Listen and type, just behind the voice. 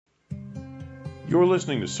You're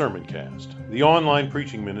listening to Sermoncast, the online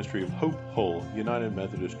preaching ministry of Hope Hull United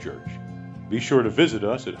Methodist Church. Be sure to visit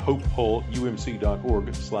us at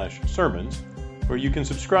hopehullumc.org/sermons, where you can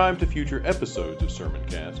subscribe to future episodes of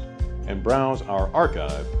Sermoncast and browse our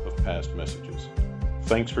archive of past messages.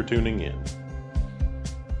 Thanks for tuning in.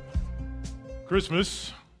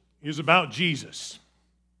 Christmas is about Jesus.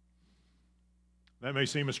 That may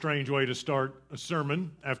seem a strange way to start a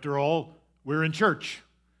sermon. After all, we're in church.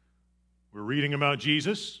 We're reading about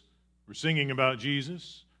Jesus. We're singing about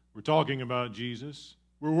Jesus. We're talking about Jesus.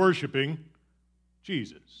 We're worshiping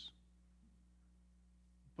Jesus.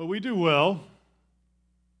 But we do well.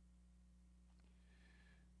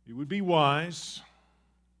 It would be wise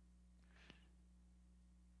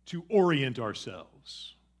to orient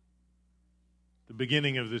ourselves at the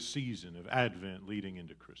beginning of this season of Advent leading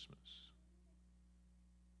into Christmas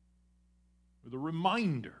with a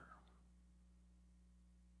reminder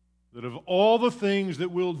that of all the things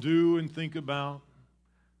that we'll do and think about,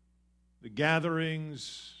 the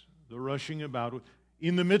gatherings, the rushing about,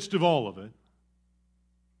 in the midst of all of it,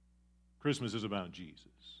 Christmas is about Jesus.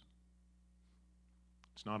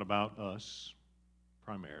 It's not about us,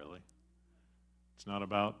 primarily. It's not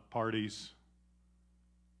about parties,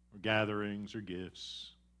 or gatherings, or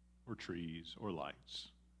gifts, or trees, or lights.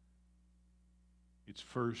 It's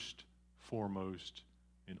first, foremost,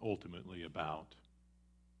 and ultimately about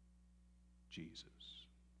Jesus.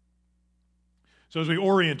 So as we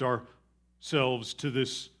orient ourselves to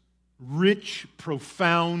this rich,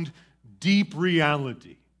 profound, deep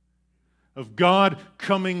reality of God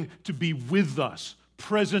coming to be with us,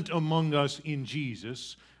 present among us in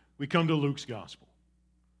Jesus, we come to Luke's Gospel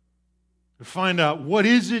to find out what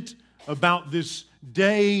is it about this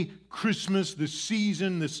day, Christmas, this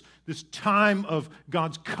season, this time of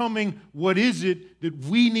God's coming. What is it that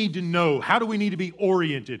we need to know? How do we need to be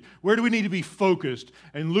oriented? Where do we need to be focused?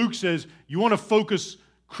 And Luke says, you want to focus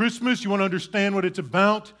Christmas? You want to understand what it's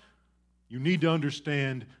about? You need to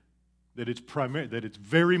understand that it's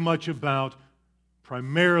very much about,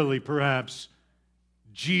 primarily perhaps,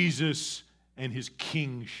 Jesus and his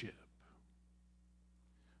kingship.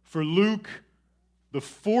 For Luke, the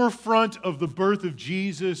forefront of the birth of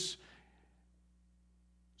Jesus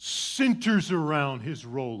centers around his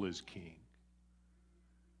role as king.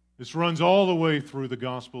 This runs all the way through the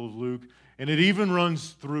Gospel of Luke, and it even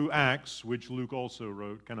runs through Acts, which Luke also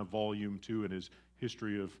wrote, kind of volume 2 in his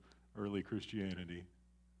history of early Christianity.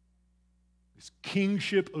 This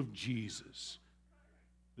kingship of Jesus,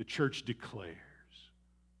 the church declares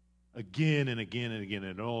again and again and again,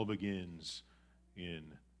 and it all begins in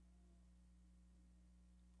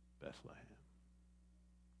Bethlehem.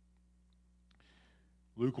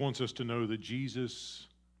 Luke wants us to know that Jesus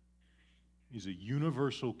is a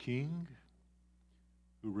universal king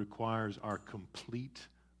who requires our complete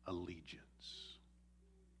allegiance.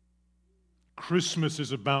 Christmas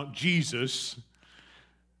is about Jesus,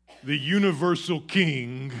 the universal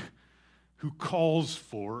king who calls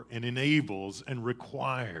for and enables and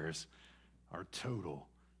requires our total,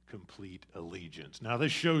 complete allegiance. Now,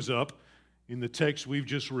 this shows up in the text we've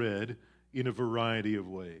just read in a variety of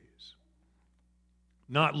ways.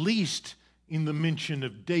 Not least in the mention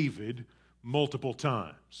of David multiple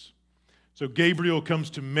times. So Gabriel comes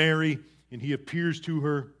to Mary and he appears to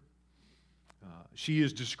her. She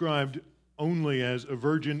is described only as a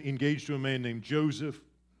virgin engaged to a man named Joseph.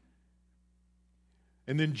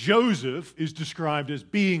 And then Joseph is described as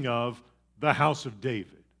being of the house of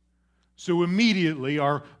David. So immediately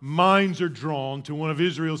our minds are drawn to one of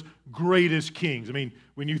Israel's greatest kings. I mean,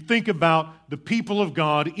 when you think about the people of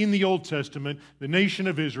God in the Old Testament, the nation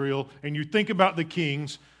of Israel, and you think about the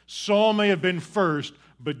kings, Saul may have been first,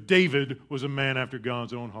 but David was a man after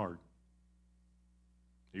God's own heart.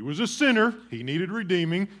 He was a sinner. He needed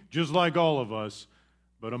redeeming, just like all of us.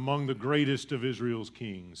 But among the greatest of Israel's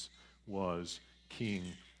kings was King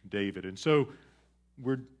David. And so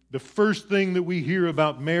the first thing that we hear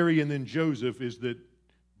about Mary and then Joseph is that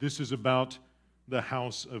this is about the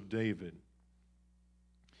house of David.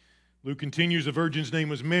 Luke continues, the virgin's name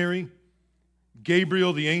was Mary.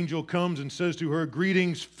 Gabriel, the angel, comes and says to her,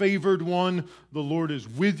 "Greetings, favored one, the Lord is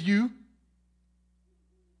with you."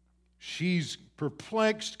 She's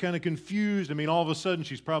perplexed, kind of confused. I mean, all of a sudden,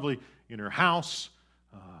 she's probably in her house,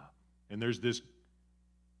 and there's this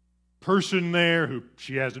person there who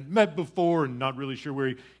she hasn't met before and not really sure where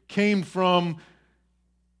he came from.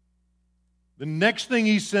 The next thing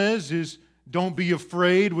he says is, "Don't be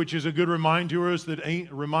afraid," which is a good reminder to us that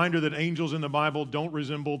angels in the Bible don't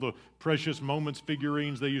resemble the Precious Moments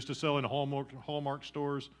figurines they used to sell in Hallmark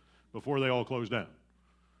stores before they all closed down.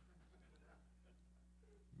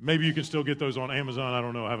 Maybe you can still get those on Amazon. I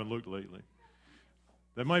don't know. I haven't looked lately.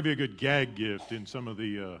 That might be a good gag gift in some of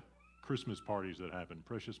the Christmas parties that happen.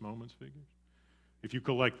 Precious Moments figures. If you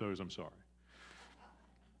collect those, I'm sorry.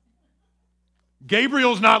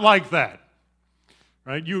 Gabriel's not like that.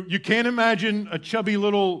 Right? You can't imagine a chubby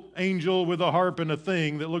little angel with a harp and a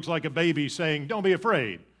thing that looks like a baby saying, "Don't be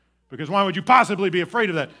afraid." Because why would you possibly be afraid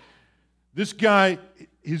of that? This guy,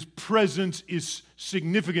 his presence is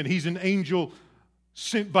significant. He's an angel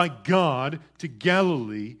sent by God to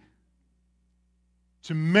Galilee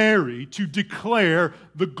to Mary to declare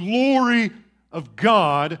the glory of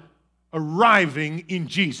God arriving in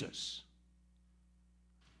Jesus.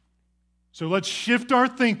 So let's shift our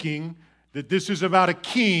thinking that this is about a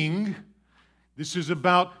king, this is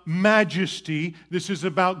about majesty, this is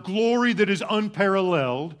about glory that is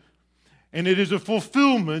unparalleled, and it is a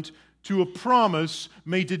fulfillment to a promise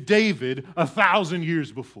made to David 1,000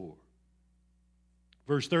 years before.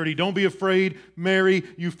 Verse 30, "Don't be afraid, Mary,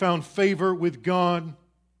 you found favor with God."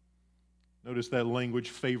 Notice that language,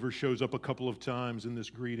 favor, shows up a couple of times in this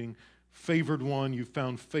greeting. Favored one, you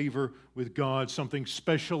found favor with God. Something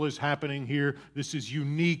special is happening here. This is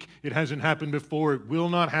unique. It hasn't happened before. It will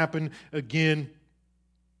not happen again.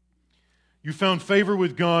 You found favor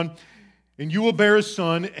with God, and you will bear a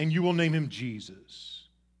son, and you will name him Jesus.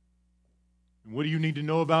 And what do you need to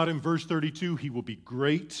know about him? Verse 32, he will be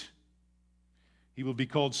great. He will be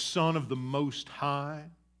called Son of the Most High.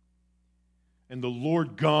 And the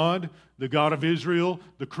Lord God, the God of Israel,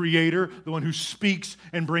 the Creator, the one who speaks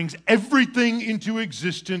and brings everything into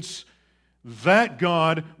existence, that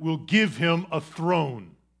God will give him a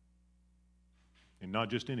throne. And not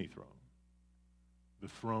just any throne, the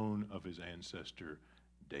throne of his ancestor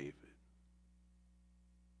David.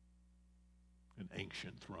 An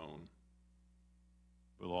ancient throne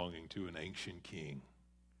belonging to an ancient king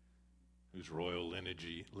whose royal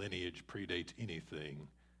lineage predates anything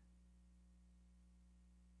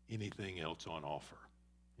else on offer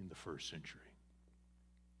in the first century.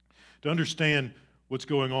 To understand what's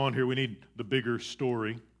going on here, we need the bigger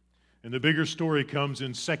story. And the bigger story comes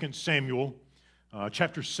in 2 Samuel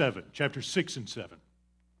chapter 6 and 7.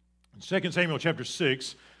 In 2 Samuel chapter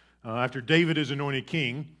 6, after David is anointed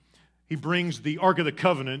king, he brings the Ark of the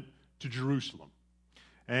Covenant to Jerusalem.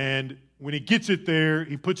 And when he gets it there,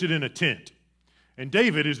 he puts it in a tent. And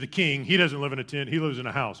David is the king. He doesn't live in a tent. He lives in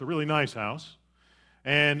a house, a really nice house.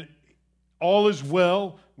 And all is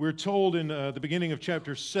well. We're told in the beginning of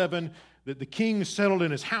chapter 7 that the king settled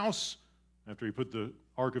in his house after he put the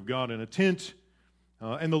Ark of God in a tent,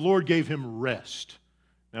 and the Lord gave him rest.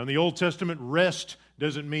 Now, in the Old Testament, rest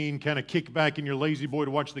doesn't mean kind of kick back in your lazy boy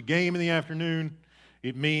to watch the game in the afternoon.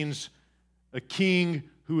 It means a king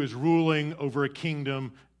who is ruling over a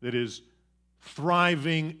kingdom that is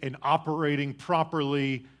thriving and operating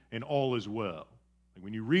properly, and all is well.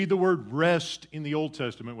 When you read the word rest in the Old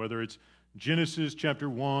Testament, whether it's Genesis chapter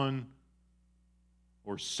 1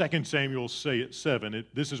 or 2 Samuel 7,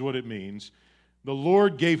 this is what it means. The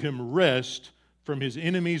Lord gave him rest from his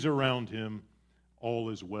enemies around him. All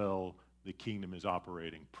is well. The kingdom is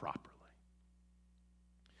operating properly.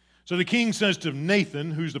 So the king says to Nathan,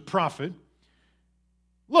 who's the prophet,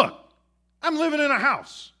 "Look, I'm living in a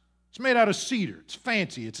house. It's made out of cedar. It's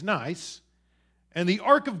fancy. It's nice. And the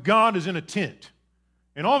Ark of God is in a tent."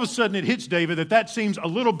 And all of a sudden it hits David that seems a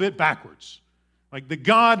little bit backwards. Like the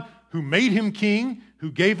God who made him king,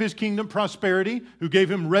 who gave his kingdom prosperity, who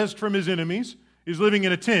gave him rest from his enemies, is living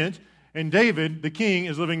in a tent, and David, the king,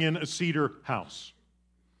 is living in a cedar house.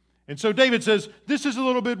 And so David says, this is a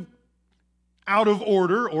little bit out of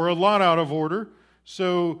order, or a lot out of order.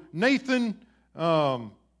 So Nathan,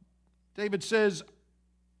 David says,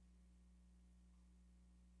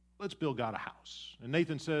 let's build God a house. And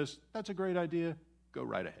Nathan says, that's a great idea. Go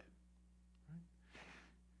right ahead.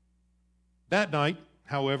 That night,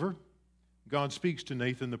 however, God speaks to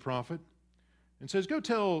Nathan the prophet and says, go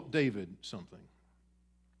tell David something.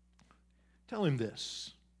 Tell him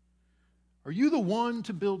this. Are you the one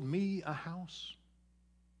to build me a house?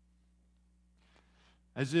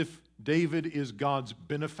 As if David is God's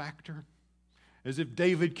benefactor. As if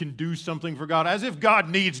David can do something for God. As if God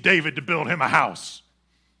needs David to build him a house.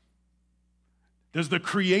 Does the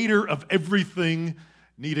creator of everything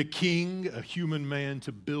need a king, a human man,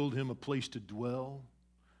 to build him a place to dwell?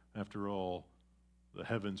 After all, the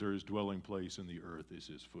heavens are his dwelling place and the earth is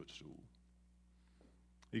his footstool.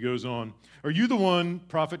 He goes on, are you the one,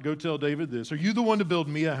 prophet, go tell David this, are you the one to build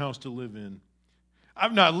me a house to live in?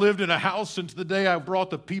 I've not lived in a house since the day I brought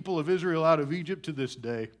the people of Israel out of Egypt to this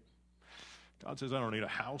day. God says, I don't need a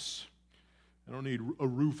house. I don't need a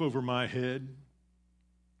roof over my head.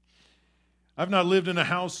 I've not lived in a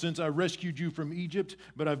house since I rescued you from Egypt,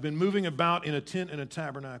 but I've been moving about in a tent and a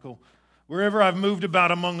tabernacle, wherever I've moved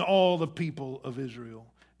about among all the people of Israel.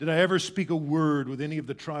 Did I ever speak a word with any of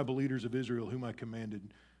the tribal leaders of Israel whom I commanded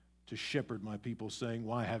to shepherd my people, saying,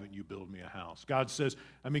 why haven't you built me a house? God says,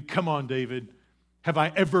 come on, David. Have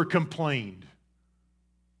I ever complained?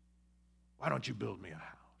 Why don't you build me a house?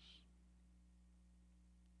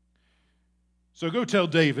 So go tell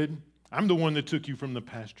David, I'm the one that took you from the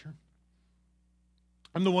pasture.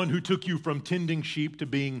 I'm the one who took you from tending sheep to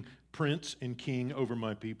being prince and king over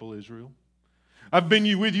my people, Israel. I've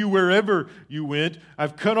been with you wherever you went.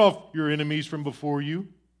 I've cut off your enemies from before you.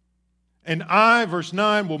 And I, verse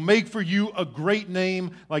 9, will make for you a great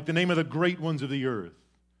name like the name of the great ones of the earth.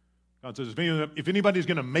 God says, if anybody's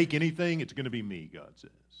going to make anything, it's going to be me, God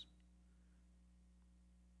says.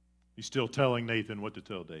 He's still telling Nathan what to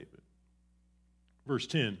tell David. Verse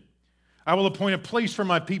 10, I will appoint a place for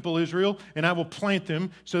my people Israel, and I will plant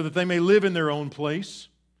them so that they may live in their own place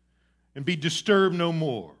and be disturbed no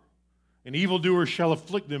more. And evildoers shall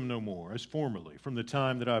afflict them no more, as formerly, from the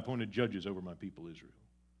time that I appointed judges over my people Israel.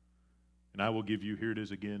 And I will give you, here it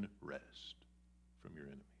is again, rest from your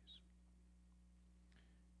enemies.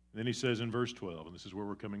 And then he says in verse 12, and this is where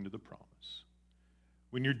we're coming to the promise.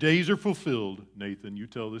 When your days are fulfilled, Nathan, you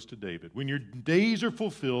tell this to David. When your days are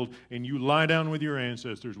fulfilled and you lie down with your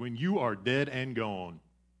ancestors, when you are dead and gone,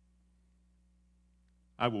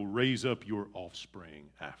 I will raise up your offspring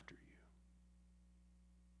after you.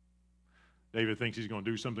 David thinks he's going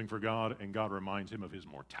to do something for God, and God reminds him of his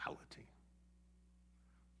mortality.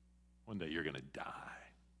 One day you're going to die.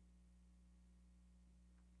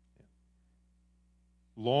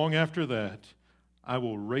 Long after that, I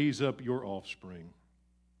will raise up your offspring.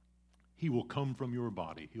 He will come from your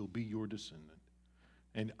body. He'll be your descendant.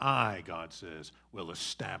 And I, God says, will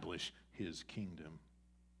establish his kingdom.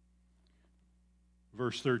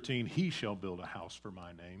 Verse 13, he shall build a house for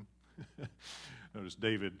my name. Notice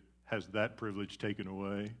David has that privilege taken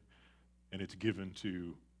away, and it's given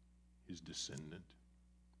to his descendant.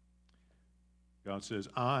 God says,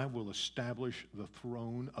 I will establish the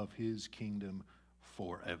throne of his kingdom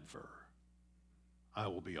forever. I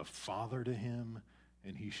will be a father to him,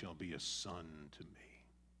 and he shall be a son to me.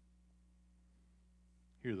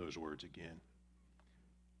 Hear those words again.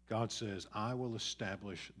 God says, I will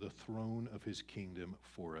establish the throne of his kingdom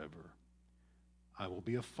forever. I will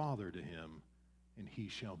be a father to him, and he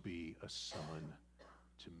shall be a son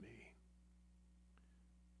to me.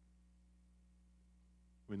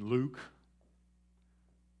 When Luke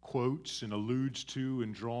quotes and alludes to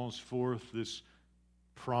and draws forth this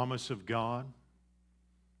promise of God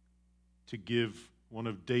to give one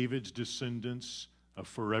of David's descendants a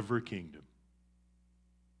forever kingdom,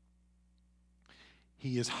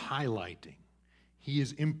 he is highlighting, he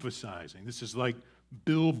is emphasizing. This is like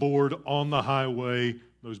billboard on the highway,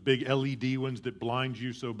 those big LED ones that blind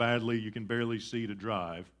you so badly you can barely see to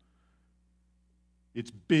drive.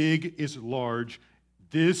 It's big, it's large.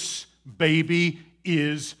 This baby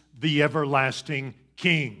is the everlasting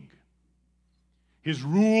king. His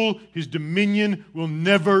rule, his dominion will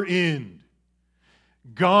never end.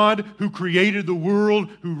 God, who created the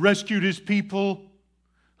world, who rescued his people,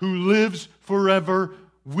 who lives forever,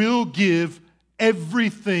 will give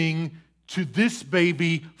everything to this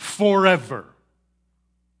baby forever.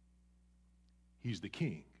 He's the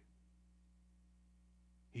king.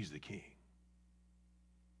 He's the king.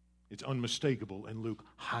 It's unmistakable, and Luke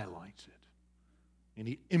highlights it. And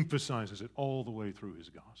he emphasizes it all the way through his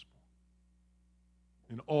gospel.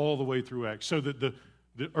 And all the way through Acts. So that the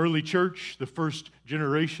early church, the first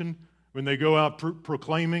generation, when they go out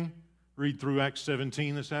proclaiming, read through Acts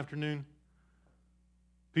 17 this afternoon,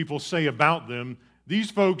 people say about them, these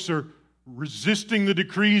folks are resisting the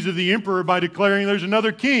decrees of the emperor by declaring there's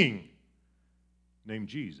another king named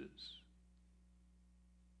Jesus.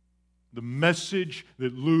 The message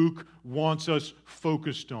that Luke wants us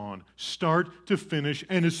focused on, start to finish,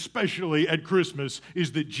 and especially at Christmas,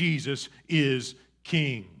 is that Jesus is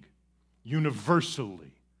King,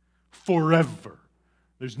 universally, forever.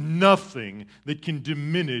 There's nothing that can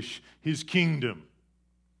diminish his kingdom.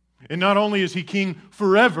 And not only is he king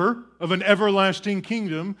forever of an everlasting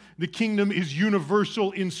kingdom, the kingdom is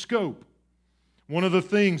universal in scope. One of the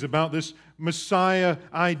things about this Messiah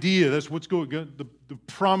idea, that's what's going, the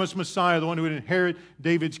promised Messiah, the one who would inherit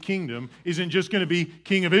David's kingdom, isn't just going to be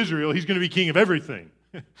king of Israel, he's going to be king of everything.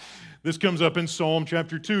 This comes up in Psalm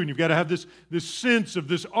chapter 2, and you've got to have this sense of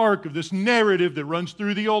this arc, of this narrative that runs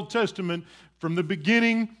through the Old Testament from the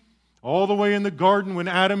beginning all the way in the garden when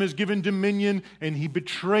Adam is given dominion and he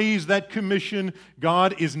betrays that commission.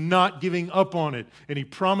 God is not giving up on it. And he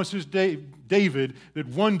promises David David that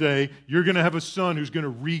one day you're going to have a son who's going to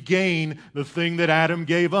regain the thing that Adam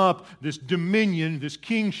gave up. This dominion, this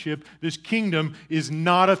kingship, this kingdom is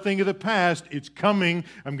not a thing of the past. It's coming.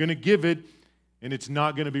 I'm going to give it, and it's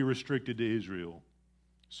not going to be restricted to Israel.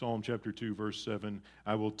 Psalm chapter 2, verse 7,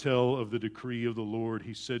 I will tell of the decree of the Lord.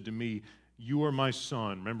 He said to me, you are my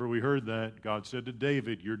son. Remember, we heard that. God said to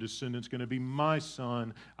David, your descendant's going to be my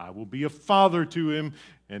son. I will be a father to him.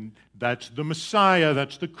 And that's the Messiah.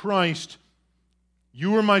 That's the Christ.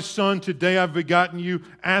 You are my son. Today I've begotten you.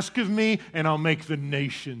 Ask of me, and I'll make the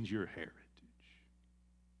nations your heritage.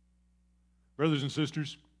 Brothers and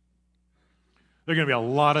sisters, there are going to be a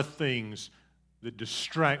lot of things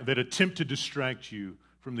that attempt to distract you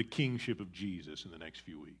from the kingship of Jesus in the next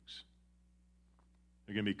few weeks.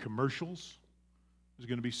 There are going to be commercials. There's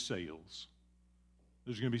going to be sales.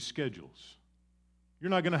 There's going to be schedules. You're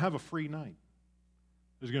not going to have a free night.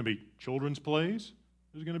 There's going to be children's plays.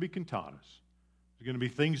 There's going to be cantatas. There's going to be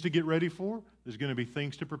things to get ready for. There's going to be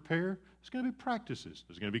things to prepare. There's going to be practices.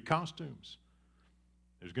 There's going to be costumes.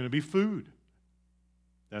 There's going to be food.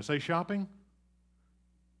 Did I say shopping?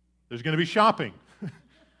 There's going to be shopping.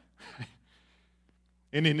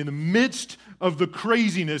 And in the midst of the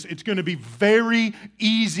craziness, it's going to be very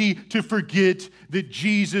easy to forget that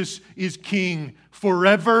Jesus is King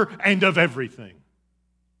forever and of everything.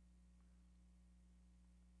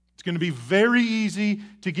 It's going to be very easy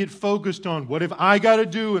to get focused on what have I got to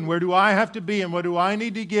do and where do I have to be and what do I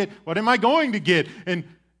need to get? What am I going to get? And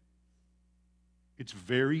it's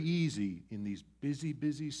very easy in these busy,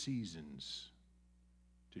 busy seasons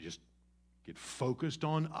to just get focused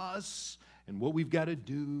on us and what we've got to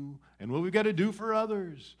do and what we've got to do for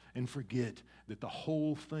others and forget that the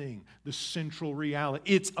whole thing, the central reality,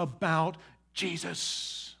 it's about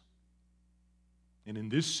Jesus. And in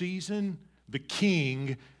this season, the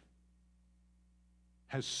King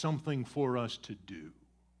has something for us to do.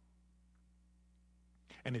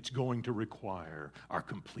 And it's going to require our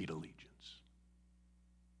complete allegiance.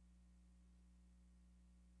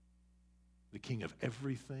 The King of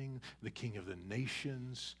everything, the King of the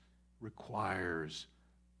nations, requires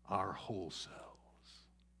our whole selves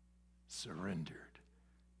surrendered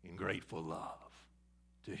in grateful love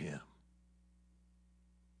to Him.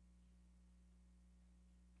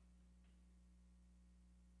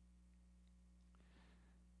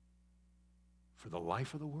 For the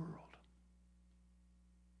life of the world.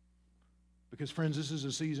 Because, friends, this is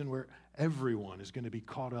a season where everyone is going to be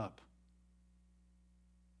caught up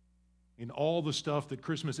in all the stuff that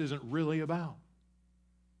Christmas isn't really about.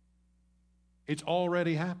 It's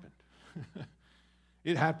already happened.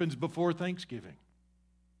 It happens before Thanksgiving.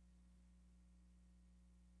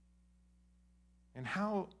 And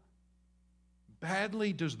how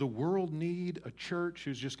badly does the world need a church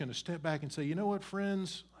who's just going to step back and say, you know what,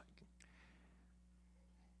 friends?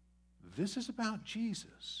 This is about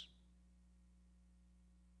Jesus.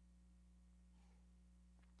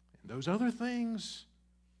 And those other things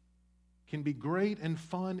can be great and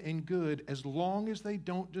fun and good as long as they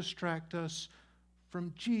don't distract us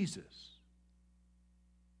from Jesus.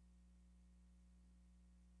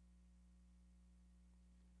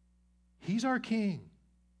 He's our King.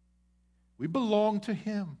 We belong to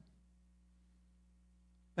Him.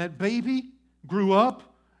 That baby grew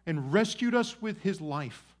up and rescued us with His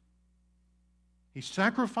life. He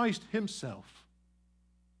sacrificed Himself.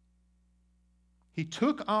 He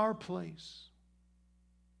took our place.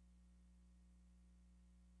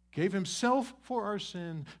 Gave Himself for our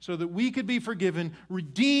sin so that we could be forgiven,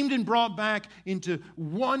 redeemed and brought back into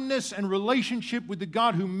oneness and relationship with the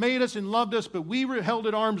God who made us and loved us, but we were held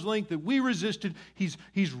at arm's length, that we resisted. He's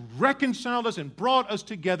reconciled us and brought us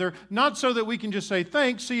together, not so that we can just say,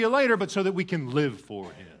 thanks, see you later, but so that we can live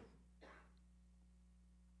for Him.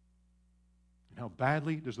 And how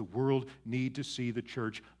badly does the world need to see the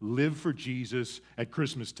church live for Jesus at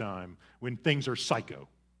Christmas time when things are psycho?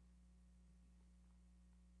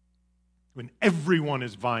 When everyone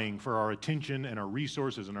is vying for our attention and our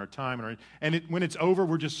resources and our time, when it's over,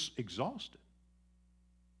 we're just exhausted.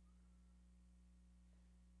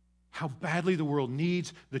 How badly the world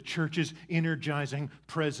needs the church's energizing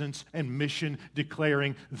presence and mission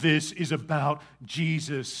declaring this is about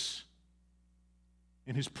Jesus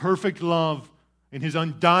and His perfect love and His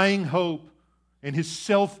undying hope and His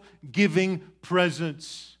self-giving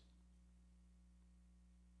presence.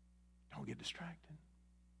 Don't get distracted.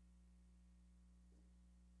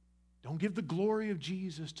 Don't give the glory of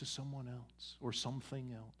Jesus to someone else or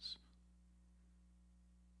something else.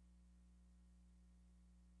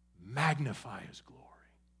 Magnify His glory.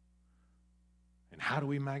 And how do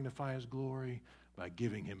we magnify His glory? By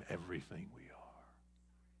giving Him everything we are.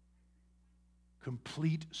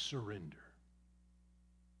 complete surrender.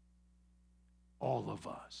 All of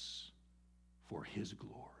us for His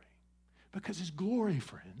glory. Because His glory,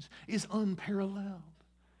 friends, is unparalleled.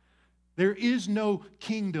 There is no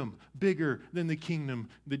kingdom bigger than the kingdom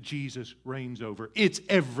that Jesus reigns over. It's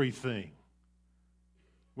everything.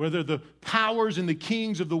 Whether the powers and the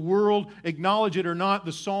kings of the world acknowledge it or not,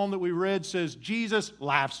 the psalm that we read says Jesus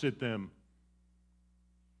laughs at them.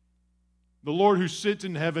 The Lord who sits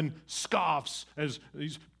in heaven scoffs as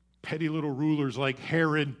these petty little rulers like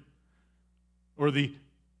Herod or the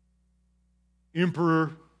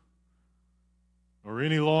emperor or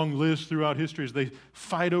any long list throughout history as they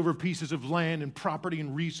fight over pieces of land and property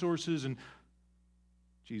and resources, and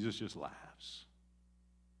Jesus just laughs.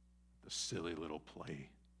 The silly little play.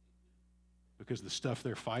 Because the stuff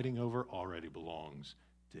they're fighting over already belongs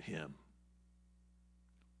to Him.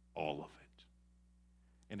 All of it.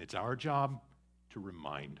 And it's our job to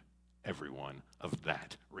remind everyone of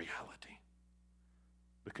that reality.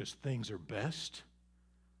 Because things are best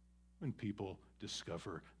when people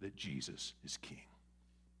discover that Jesus is King.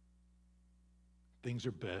 Things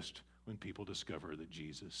are best when people discover that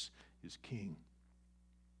Jesus is King.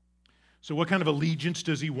 So what kind of allegiance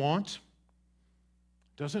does He want?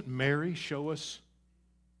 Doesn't Mary show us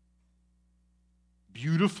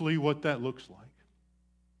beautifully what that looks like?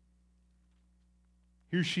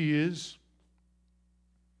 Here she is,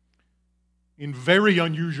 in very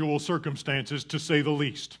unusual circumstances, to say the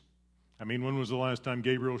least. I mean, when was the last time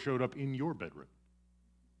Gabriel showed up in your bedroom?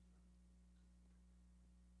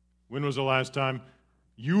 When was the last time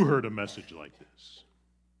you heard a message like this?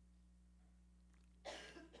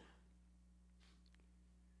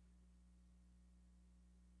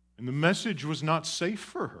 And the message was not safe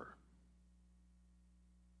for her.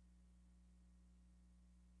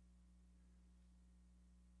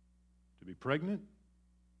 To be pregnant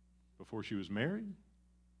before she was married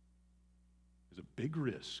is a big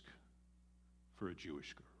risk for a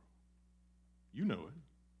Jewish girl. You know it.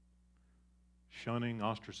 Shunning,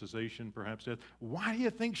 ostracization, perhaps death. Why do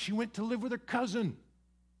you think she went to live with her cousin?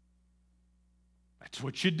 That's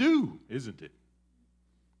what you do, isn't it?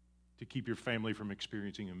 To keep your family from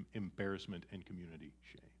experiencing embarrassment and community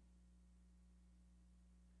shame.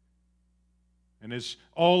 And as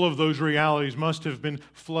all of those realities must have been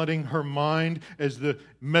flooding her mind as the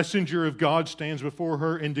messenger of God stands before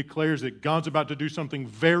her and declares that God's about to do something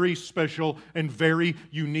very special and very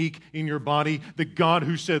unique in your body. The God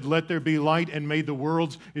who said, "Let there be light," and made the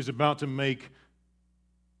worlds is about to make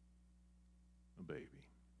a baby.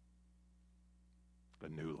 A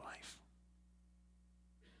new life.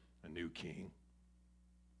 A new king.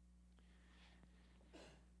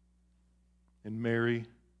 And Mary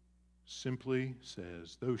simply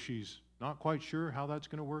says, though she's not quite sure how that's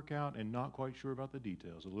going to work out and not quite sure about the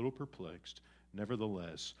details, a little perplexed,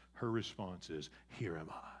 nevertheless, her response is, "Here am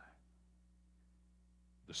I,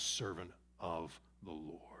 the servant of the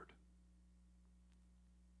Lord.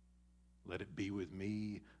 Let it be with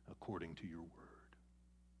me according to your word."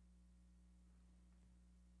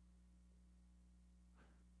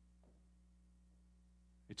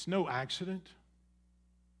 It's no accident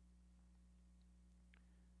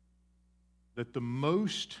that the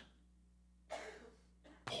most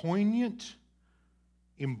poignant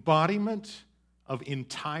embodiment of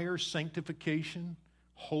entire sanctification,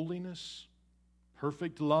 holiness,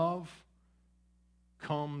 perfect love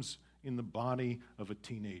comes in the body of a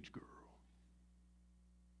teenage girl.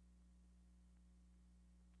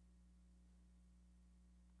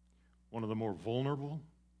 One of the more vulnerable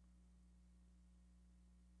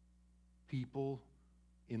people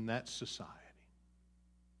in that society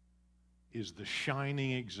is the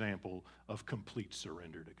shining example of complete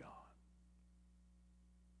surrender to God.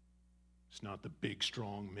 It's not the big,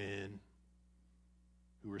 strong men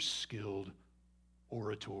who are skilled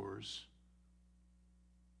orators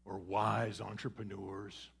or wise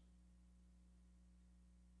entrepreneurs.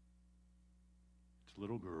 It's a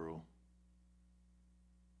little girl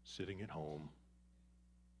sitting at home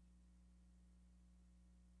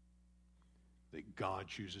that God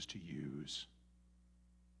chooses to use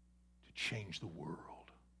to change the world.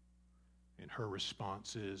 And her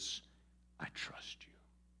response is, "I trust you.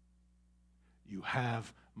 You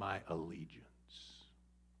have my allegiance."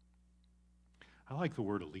 I like the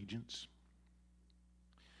word allegiance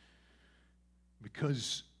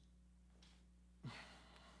because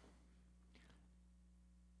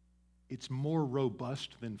it's more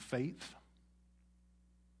robust than faith.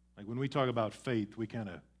 Like when we talk about faith, we kind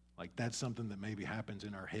of like that's something that maybe happens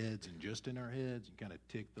in our heads and just in our heads and kind of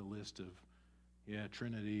tick the list of,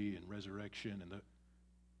 Trinity and resurrection.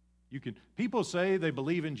 People say they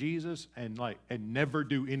believe in Jesus and never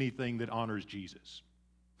do anything that honors Jesus.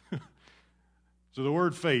 So the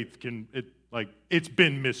word faith it's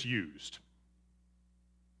been misused.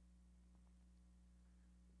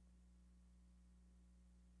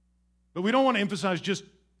 But we don't want to emphasize just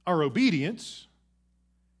our obedience,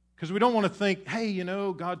 because we don't want to think, hey,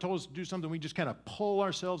 God told us to do something. We just kind of pull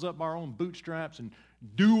ourselves up by our own bootstraps and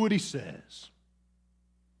do what He says.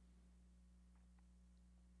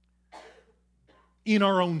 In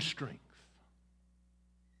our own strength.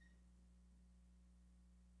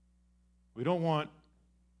 We don't want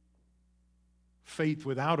faith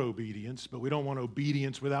without obedience, but we don't want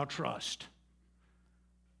obedience without trust.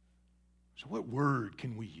 So what word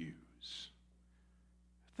can we use?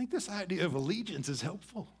 I think this idea of allegiance is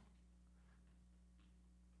helpful.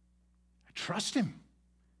 I trust Him.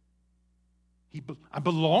 I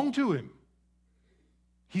belong to Him.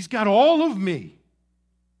 He's got all of me.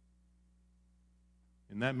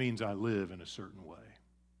 And that means I live in a certain way.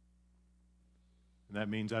 And that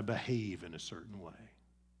means I behave in a certain way.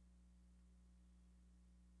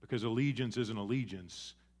 Because allegiance isn't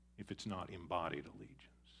allegiance if it's not embodied allegiance.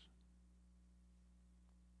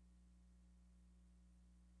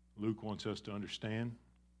 Luke wants us to understand,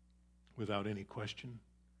 without any question,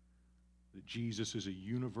 that Jesus is a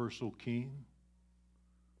universal King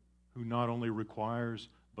who not only requires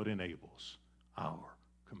but enables our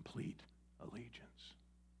complete allegiance.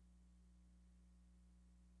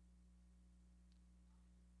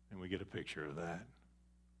 And we get a picture of that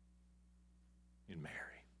in Mary,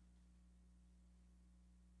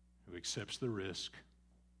 who accepts the risk,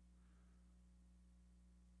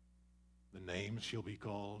 the name she'll be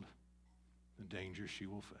called, the danger she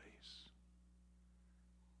will face,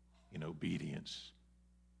 in obedience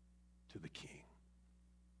to the King.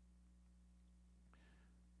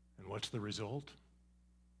 And what's the result?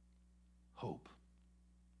 Hope.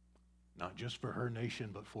 Not just for her nation,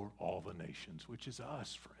 but for all the nations, which is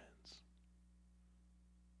us, friends.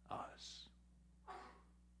 Us.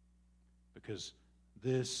 Because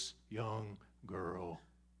this young girl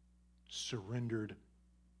surrendered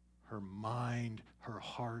her mind, her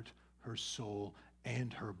heart, her soul,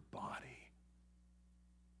 and her body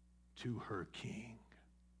to her King.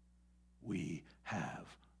 We have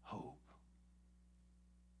hope.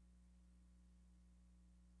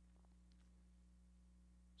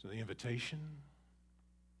 So the invitation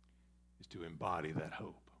is to embody that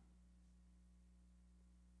hope.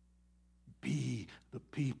 Be the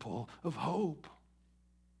people of hope.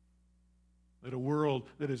 That a world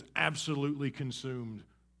that is absolutely consumed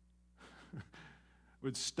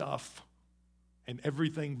with stuff and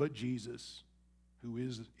everything but Jesus, who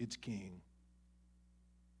is its King.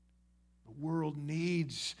 The world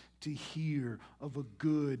needs to hear of a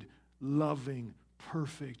good, loving,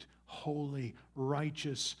 perfect, holy,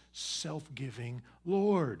 righteous, self-giving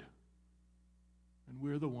Lord. And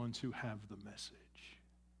we're the ones who have the message.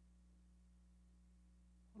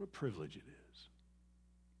 What a privilege it is.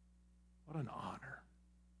 What an honor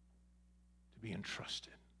to be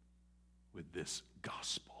entrusted with this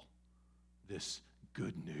gospel, this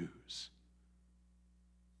good news,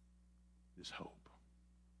 this hope.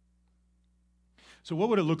 So what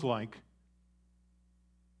would it look like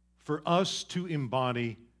for us to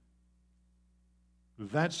embody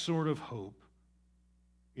that sort of hope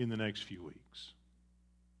in the next few weeks?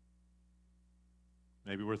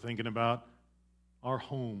 Maybe we're thinking about our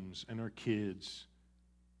homes and our kids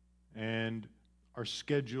and our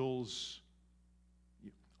schedules.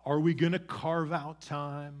 Are we going to carve out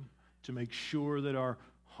time to make sure that our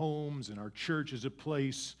homes and our church is a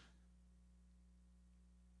place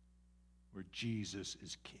where Jesus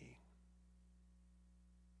is King?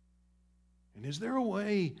 And is there a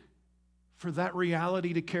way for that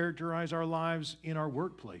reality to characterize our lives in our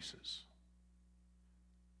workplaces?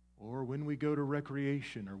 Or when we go to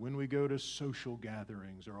recreation, or when we go to social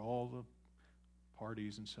gatherings, or all the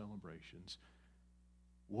parties and celebrations?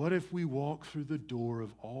 What if we walk through the door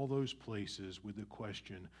of all those places with the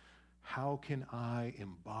question, how can I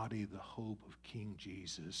embody the hope of King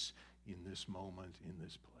Jesus in this moment, in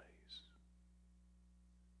this place?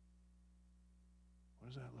 What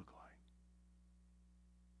does that look like?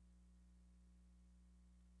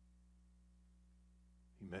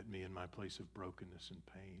 He met me in my place of brokenness and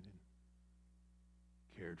pain and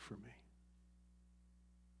cared for me.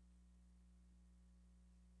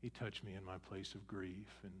 He touched me in my place of grief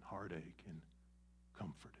and heartache and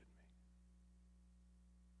comforted me.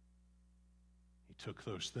 He took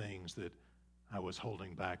those things that I was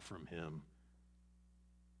holding back from him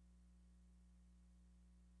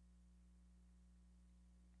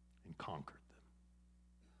and conquered them.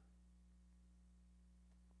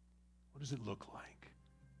 What does it look like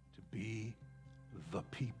to be the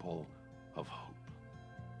people of hope?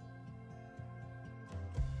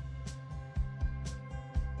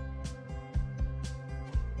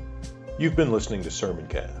 You've been listening to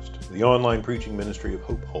Sermoncast, the online preaching ministry of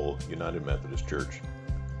Hope Hull United Methodist Church.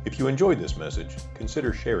 If you enjoyed this message,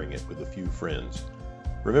 consider sharing it with a few friends.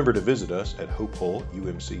 Remember to visit us at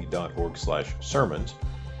hopehullumc.org/sermons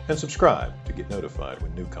and subscribe to get notified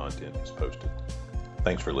when new content is posted.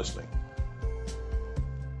 Thanks for listening.